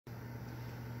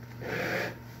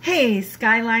Hey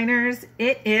Skyliners,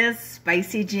 it is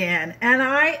Spicy Jan and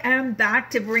I am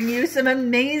back to bring you some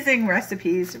amazing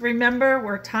recipes. Remember,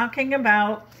 we're talking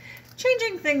about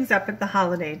changing things up at the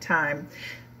holiday time.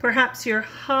 Perhaps your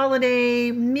holiday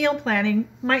meal planning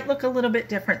might look a little bit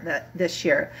different this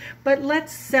year, but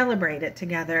let's celebrate it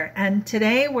together. And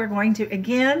today we're going to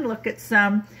again look at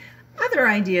some other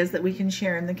ideas that we can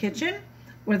share in the kitchen,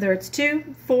 whether it's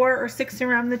 2, 4, or 6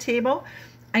 around the table.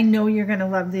 I know you're going to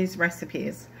love these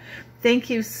recipes.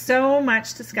 Thank you so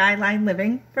much to Skyline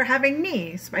Living for having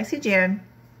me, Spicy Jan,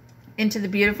 into the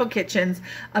beautiful kitchens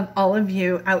of all of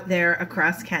you out there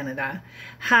across Canada.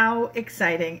 How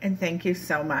exciting, and thank you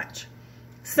so much.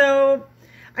 So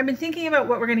I've been thinking about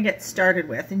what we're going to get started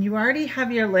with, and you already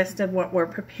have your list of what we're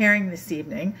preparing this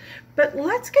evening, but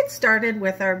let's get started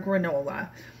with our granola.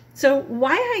 So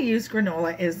why I use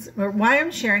granola or why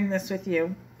I'm sharing this with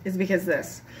you is because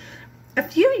this. A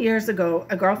few years ago,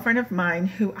 a girlfriend of mine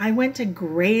who I went to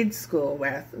grade school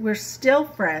with, we're still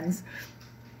friends.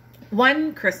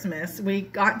 One Christmas, we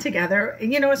got together,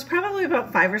 and it was probably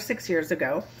about 5 or 6 years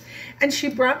ago, and she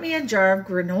brought me a jar of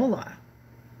granola.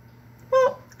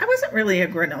 Well, I wasn't really a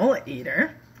granola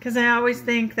eater, because I always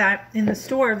think that in the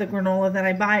store, the granola that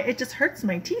I buy, it just hurts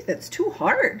my teeth. It's too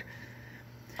hard.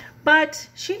 But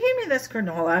she gave me this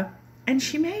granola, and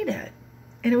she made it,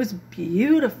 and it was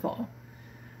beautiful.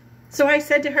 So I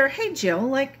said to her, hey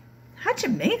Jill, how'd you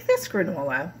make this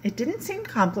granola? It didn't seem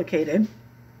complicated.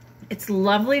 It's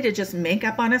lovely to just make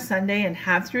up on a Sunday and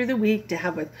have through the week, to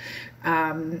have with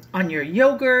on your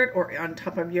yogurt or on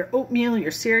top of your oatmeal,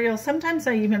 your cereal. Sometimes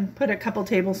I even put a couple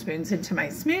tablespoons into my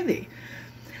smoothie.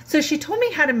 So she told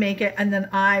me how to make it, and then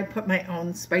I put my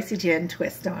own Spicy Jan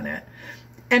twist on it.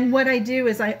 And what I do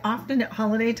is I often at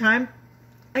holiday time,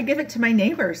 I give it to my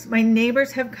neighbors. My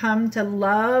neighbors have come to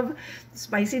love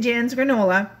Spicy Jan's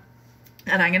granola,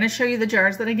 and I'm going to show you the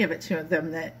jars that I give it to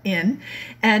them in.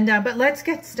 But let's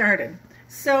get started.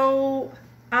 So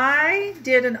I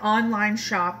did an online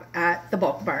shop at the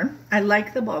Bulk Barn. I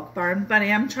like the Bulk Barn, but I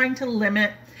am trying to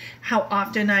limit how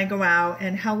often I go out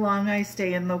and how long I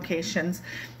stay in locations.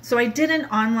 So I did an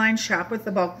online shop with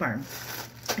the Bulk Barn.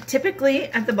 Typically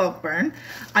at the Bulk Barn,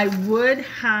 I would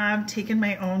have taken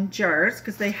my own jars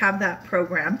because they have that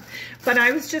program, but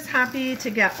I was just happy to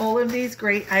get all of these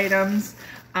great items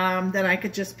that I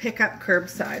could just pick up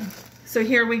curbside. So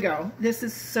here we go. This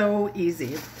is so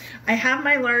easy. I have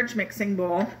my large mixing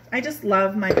bowl. I just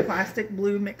love my plastic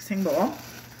blue mixing bowl.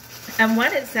 And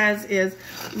what it says is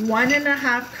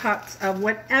 1.5 cups of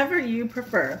whatever you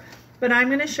prefer, but I'm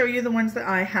going to show you the ones that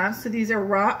I have. So these are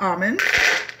raw almonds.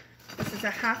 This is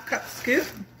a 1/2 cup scoop.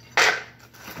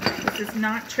 This is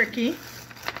not tricky.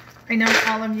 I know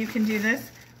all of you can do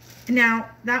this. Now,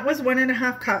 that was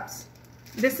 1.5 cups.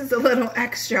 This is a little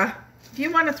extra. If you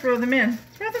want to throw them in,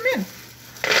 throw them in.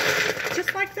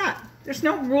 Just like that. There's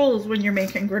no rules when you're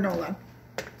making granola.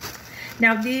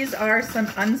 Now, these are some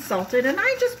unsalted, and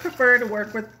I just prefer to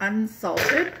work with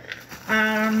unsalted.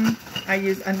 I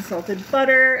use unsalted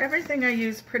butter. Everything I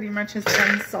use pretty much is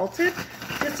unsalted.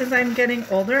 Just as I'm getting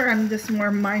older, I'm just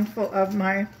more mindful of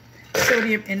my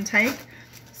sodium intake.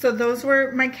 So those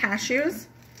were my cashews.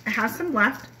 I have some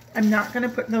left. I'm not going to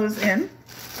put those in.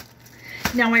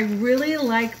 Now, I really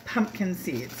like pumpkin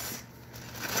seeds.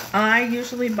 I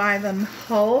usually buy them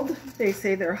hulled. They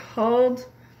say they're hulled.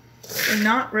 They're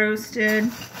not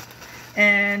roasted,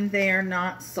 and they are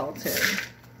not salted.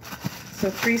 So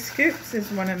 3 scoops is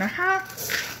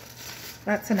 1.5.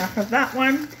 That's enough of that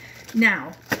one.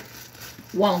 Now,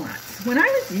 walnuts. When I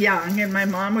was young and my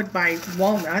mom would buy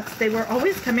walnuts, they were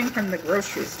always coming from the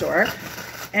grocery store,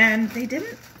 and they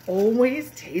didn't always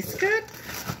taste good.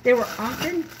 They were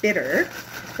often bitter,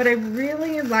 but I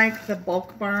really like the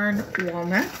Bulk Barn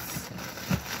walnuts.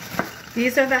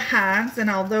 These are the halves,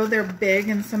 and although they're big,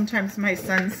 and sometimes my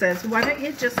son says, why don't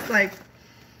you just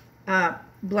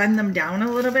blend them down a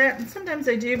little bit? And sometimes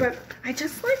I do, but I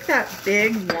just like that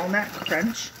big walnut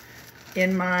crunch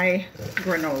in my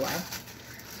granola.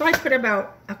 So I put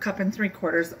about 1.75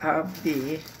 cups of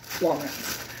the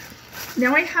walnuts.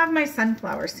 Now I have my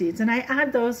sunflower seeds, and I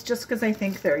add those just because I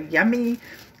think they're yummy.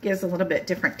 Gives a little bit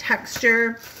different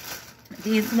texture.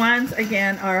 These ones,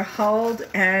 again, are hulled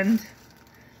and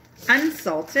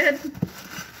unsalted.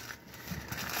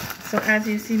 So as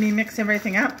you see me mix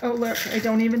everything up, oh look, I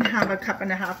don't even have 1.5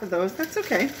 cups of those. That's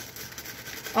okay.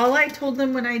 All I told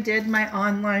them when I did my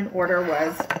online order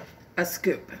was a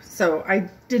scoop. So I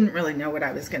didn't really know what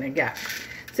I was going to get.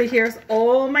 So here's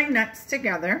all my nuts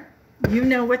together. You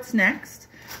know what's next.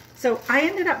 So I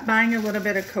ended up buying a little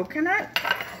bit of coconut.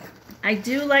 I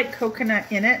do like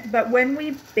coconut in it, but when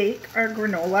we bake our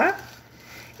granola,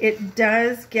 It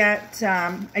does get,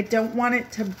 I don't want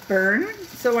it to burn,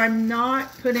 so I'm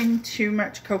not putting too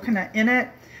much coconut in it.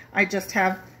 I just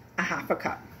have a half a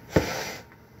cup.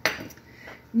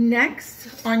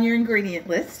 Next on your ingredient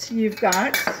list, you've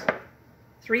got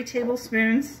 3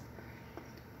 tablespoons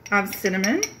of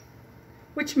cinnamon,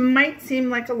 which might seem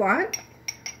like a lot,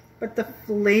 but the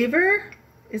flavor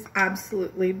is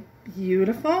absolutely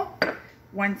beautiful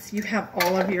once you have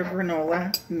all of your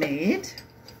granola made.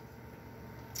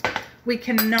 We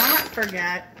cannot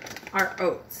forget our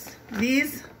oats.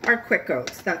 These are quick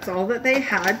oats. That's all that they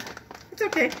had. It's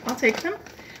okay, I'll take them.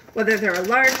 Whether they're a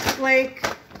large flake,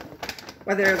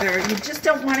 whether they're, you just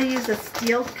don't want to use a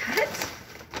steel cut.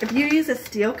 If you use a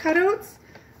steel cut oats,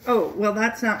 oh, well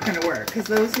that's not going to work because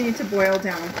those need to boil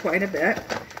down quite a bit.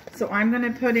 So I'm going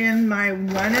to put in my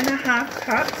 1.5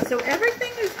 cups. So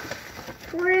everything is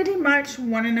pretty much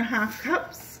 1.5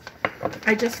 cups.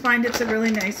 I just find it's a really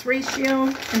nice ratio.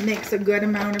 It makes a good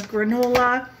amount of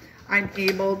granola. I'm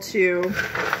able to,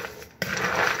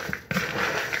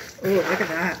 oh, look at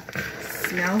that.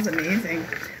 Smells amazing.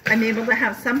 I'm able to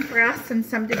have some for us and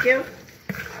some to give.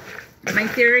 My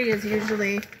theory is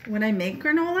usually when I make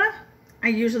granola, I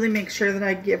usually make sure that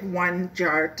I give 1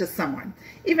 jar to someone.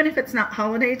 Even if it's not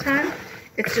holiday time,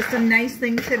 it's just a nice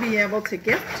thing to be able to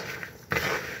gift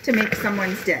to make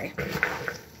someone's day.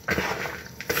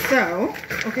 So,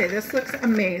 okay, this looks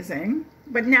amazing,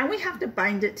 but now we have to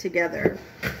bind it together.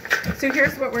 So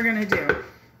here's what we're gonna do.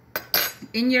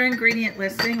 In your ingredient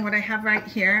listing, what I have right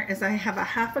here is I have a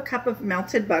half a cup of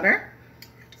melted butter.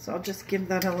 So I'll just give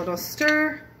that a little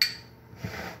stir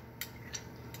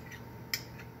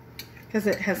because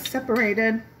it has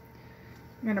separated.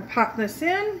 I'm gonna pop this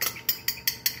in.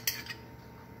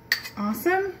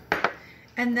 Awesome.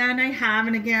 And then I have,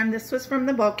 and again, this was from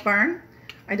the bulk barn.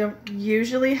 I don't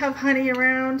usually have honey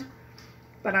around,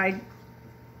 but I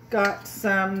got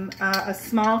some, a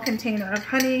small container of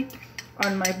honey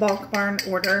on my bulk barn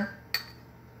order.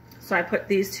 So I put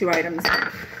these 2 items in.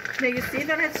 Now you see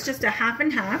that it's just a half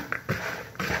and half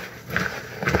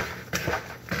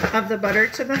of the butter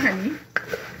to the honey,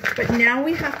 but now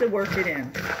we have to work it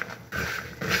in.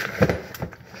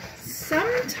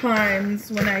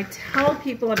 Sometimes when I tell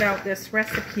people about this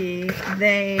recipe,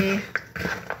 they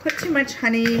put too much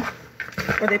honey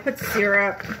or they put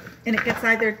syrup and it gets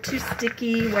either too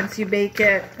sticky once you bake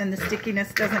it and the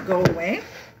stickiness doesn't go away.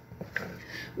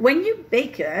 When you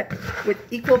bake it with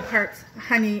equal parts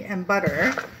honey and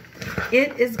butter,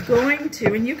 it is going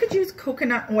to, and you could use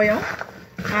coconut oil.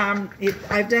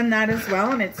 I've done that as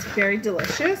well and it's very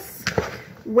delicious.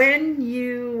 When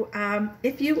you,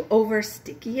 if you over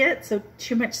sticky it, so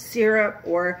too much syrup,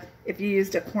 or if you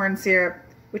used a corn syrup,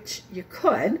 which you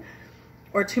could,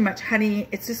 or too much honey,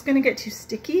 it's just gonna get too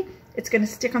sticky. It's gonna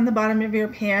stick on the bottom of your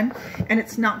pan and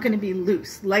it's not gonna be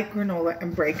loose like granola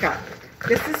and break up.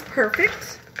 This is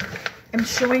perfect. I'm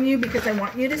showing you because I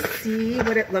want you to see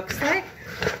what it looks like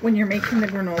when you're making the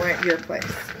granola at your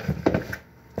place.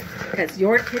 Because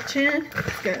your kitchen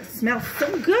is gonna smell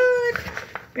so good.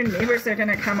 Your neighbors are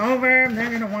gonna come over and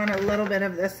they're gonna want a little bit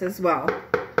of this as well.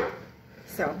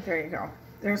 So there you go.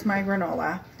 There's my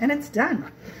granola and it's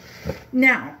done.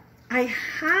 Now, I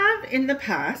have in the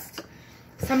past,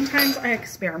 sometimes I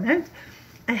experiment.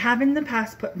 I have in the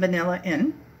past put vanilla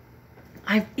in.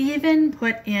 I've even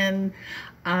put in,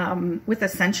 with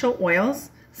essential oils,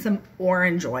 some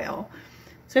orange oil.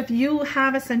 So if you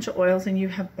have essential oils and you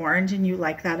have orange and you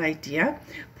like that idea,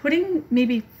 putting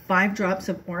maybe 5 drops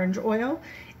of orange oil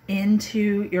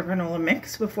into your granola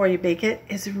mix before you bake it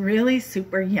is really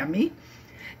super yummy.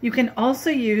 You can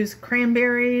also use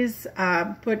cranberries,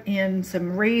 put in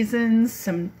some raisins,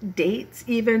 some dates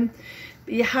even.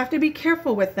 But you have to be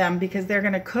careful with them because they're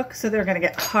gonna cook, so they're gonna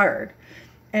get hard.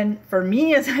 And for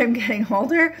me, as I'm getting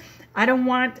older, I don't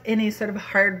want any sort of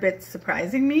hard bits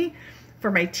surprising me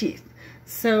for my teeth.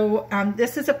 So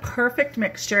this is a perfect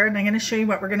mixture, and I'm gonna show you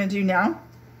what we're gonna do now.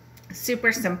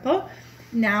 Super simple.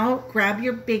 Now grab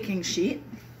your baking sheet.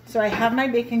 So I have my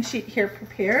baking sheet here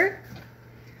prepared.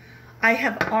 I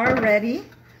have already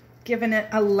given it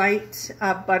a light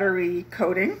buttery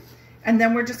coating, and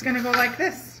then we're just gonna go like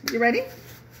this. You ready?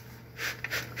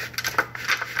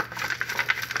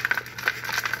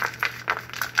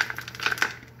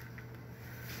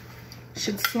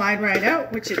 Should slide right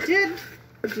out, which it did.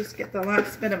 We'll just get the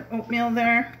last bit of oatmeal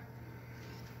there.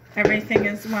 Everything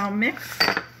is well mixed.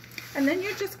 And then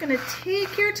you're just gonna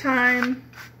take your time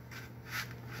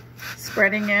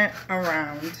spreading it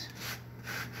around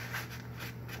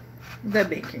the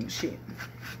baking sheet.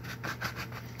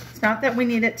 It's not that we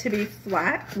need it to be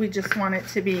flat, we just want it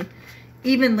to be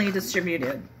evenly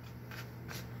distributed.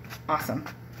 Awesome.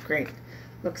 great.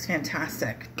 Looks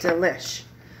fantastic. Delish.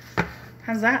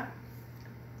 How's that?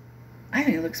 I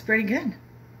think it looks pretty good.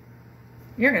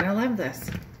 You're gonna love this.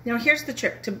 Now here's the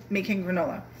trick to making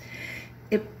granola.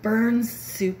 It burns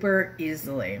super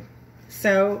easily.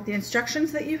 So the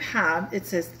instructions that you have, it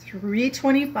says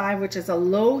 325, which is a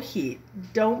low heat.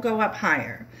 Don't go up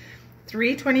higher.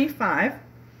 325,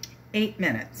 8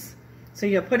 minutes. So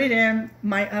you'll put it in.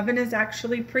 My oven is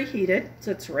actually preheated,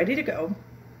 so it's ready to go.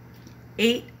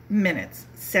 8 minutes.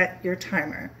 Set your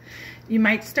timer. You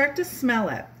might start to smell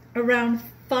it. Around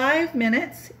 5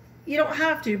 minutes, you don't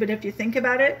have to, but if you think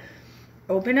about it,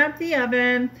 open up the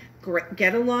oven,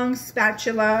 get a long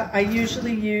spatula. I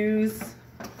usually use,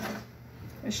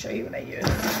 I'll show you what I use.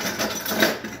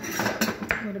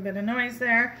 A little bit of noise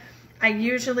there. I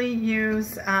usually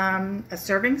use a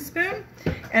serving spoon,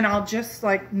 and I'll just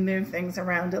like move things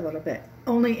around a little bit.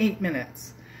 Only 8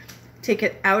 minutes. Take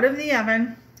it out of the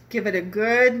oven, give it a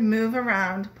good move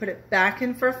around, put it back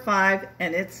in for 5,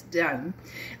 and it's done.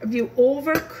 If you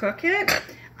overcook it,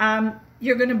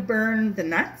 you're gonna burn the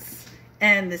nuts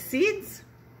and the seeds,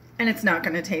 and it's not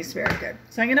gonna taste very good.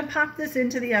 So I'm gonna pop this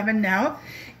into the oven now,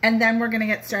 and then we're gonna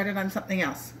get started on something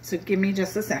else. So give me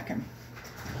just a second.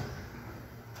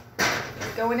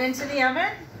 Going into the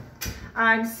oven,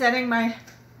 I'm setting my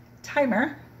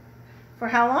timer for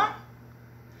how long?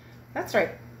 That's right,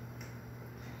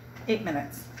 8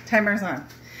 minutes. Timer's on.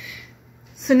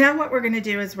 So now what we're gonna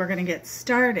do is we're gonna get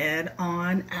started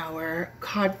on our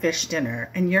codfish dinner,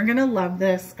 and you're gonna love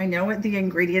this. I know the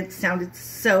ingredients sounded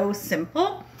so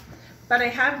simple, but I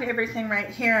have everything right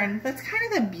here, and that's kind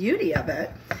of the beauty of it,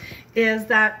 is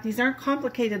that these aren't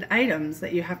complicated items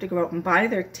that you have to go out and buy.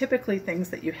 They're typically things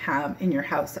that you have in your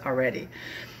house already.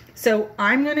 So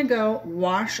I'm gonna go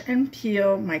wash and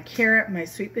peel my carrot, my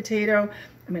sweet potato.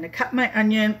 I'm gonna cut my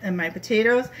onion and my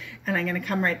potatoes, and I'm gonna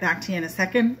come right back to you in a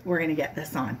second. We're gonna get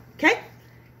this on, okay?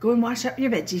 Go and wash up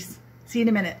your veggies. See you in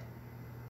a minute.